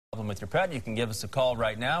With your pet, you can give us a call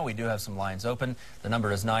right now. We do have some lines open. The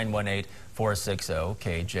number is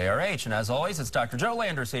 918-460-KJRH. And as always, it's Dr. Joe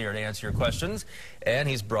Landers here to answer your questions. And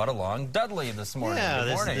he's brought along Dudley this morning. Yeah,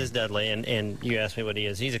 Good morning. This is Dudley, and you asked me what he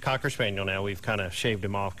is. He's a Cocker Spaniel now. We've kind of shaved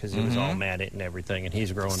him off because he was all matted and everything, and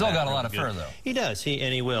he's growing Still back got a really lot of good. fur, though. He does,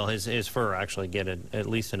 and he will. His fur actually get at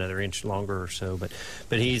least another inch longer or so. But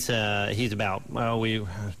he's about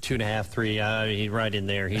 2.5, 3. He's right in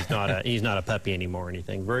there. He's not a puppy anymore or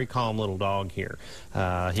anything. Very calm little dog here.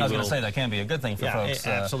 I was going to say that can be a good thing for folks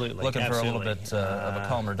absolutely, looking for a little bit of a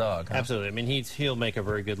calmer dog. Huh? Absolutely. I mean, he'll make a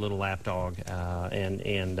very good little lap dog,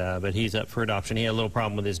 but he's up for adoption. He had a little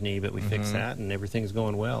problem with his knee, but we fixed that, and everything's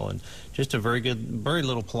going well. And just a very good, very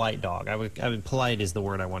little polite dog. I mean, polite is the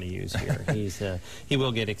word I want to use here. He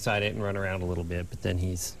will get excited and run around a little bit, but then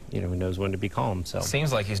he knows when to be calm. So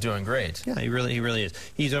seems like he's doing great. Yeah, he really is.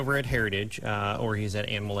 He's over at Heritage, or he's at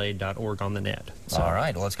animalaid.org on the net. So. All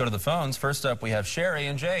right, well, let's go to the phones. First up, we have Sherry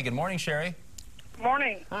and Jay. Good morning, Sherry.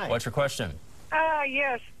 Morning. Hi. What's your question?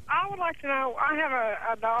 Yes, I would like to know, I have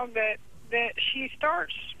a dog that she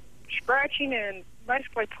starts scratching and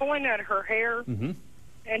basically pulling at her hair, and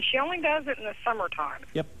she only does it in the summertime.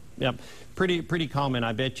 Yep. Pretty common.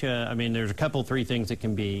 I bet you, I mean, there's three things it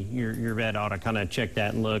can be. Your vet ought to kind of check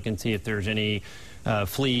that and look and see if there's any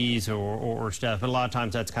fleas or stuff. But a lot of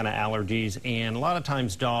times that's kind of allergies, and a lot of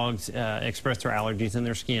times dogs express their allergies in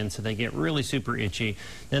their skin, so they get really super itchy.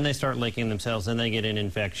 Then they start licking themselves, then they get an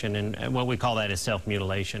infection, and what we call that is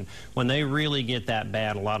self-mutilation. When they really get that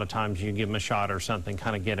bad, a lot of times you give them a shot or something,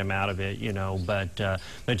 kind of get them out of it,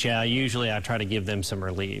 But yeah, usually I try to give them some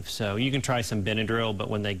relief. So you can try some Benadryl, but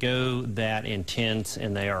when they go that intense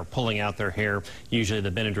and they are pulling out their hair, usually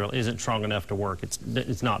the Benadryl isn't strong enough to work.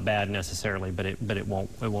 It's not bad necessarily, but it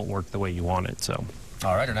won't work the way you want it. So.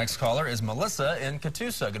 All right, our next caller is Melissa in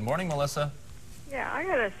Catoosa. Good morning, Melissa. Yeah, I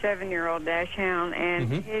got a 7-year-old dachshund,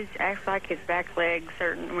 and his acts like his back legs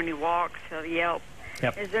when he walks, he'll yelp.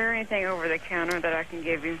 Yep. Is there anything over the counter that I can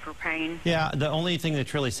give him for pain? Yeah, the only thing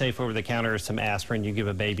that's really safe over the counter is some aspirin. You give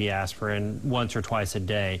a baby aspirin once or twice a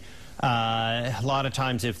day. A lot of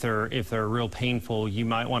times if they're real painful, you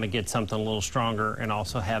might want to get something a little stronger and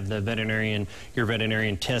also have your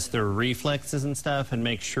veterinarian test their reflexes and stuff and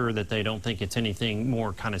make sure that they don't think it's anything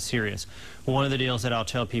more kind of serious. One of the deals that I'll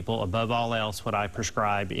tell people above all else, what I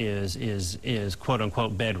prescribe is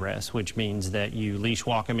quote-unquote bed rest, which means that you leash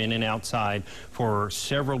walk them in and outside for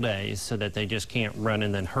several days so that they just can't run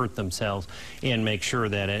and then hurt themselves, and make sure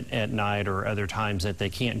that at night or other times that they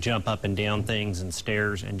can't jump up and down things and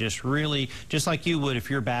stairs, and just really, just like you would if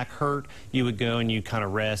your back hurt, you would go and you kind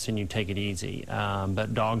of rest and you take it easy.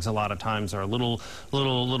 But dogs a lot of times are a little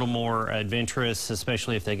more adventurous,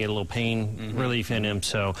 especially if they get a little pain relief in them,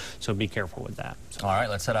 so be careful with that. So. All right,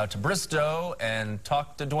 let's head out to Bristow and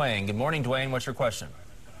talk to Dwayne. Good morning, Dwayne. What's your question?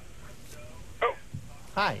 Oh.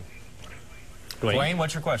 Hi. Dwayne,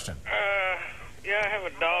 what's your question? Yeah, I have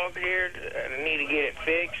a dog here. I need to get it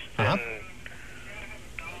fixed.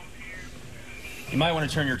 You might want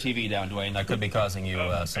to turn your TV down, Dwayne. That could be causing you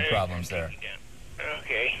some problems there.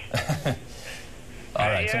 Okay. All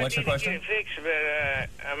right, so what's your question? I need to get it fixed, but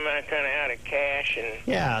I'm kind of out of cash.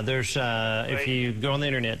 Yeah, there's if you go on the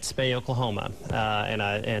internet, Spay Oklahoma,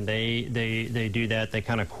 and they do that. They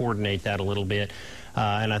kind of coordinate that a little bit.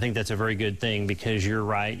 And I think that's a very good thing, because you're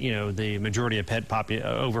right, the majority of pet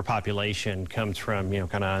overpopulation comes from,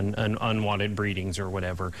 kind of unwanted breedings or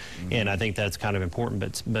whatever. And I think that's kind of important,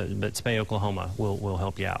 but Spay Oklahoma will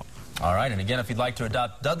help you out. All right, and again, if you'd like to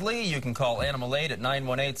adopt Dudley, you can call Animal Aid at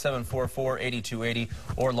 918-744-8280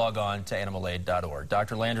 or log on to animalaid.org.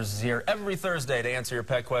 Dr. Landers is here every Thursday to answer your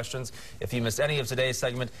pet questions. If you missed any of today's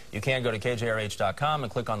segment, you can go to KJRH.com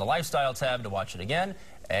and click on the Lifestyle tab to watch it again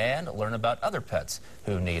and learn about other pets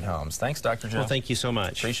who need homes. Thanks, Dr. Joe. Well, thank you so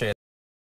much. Appreciate it.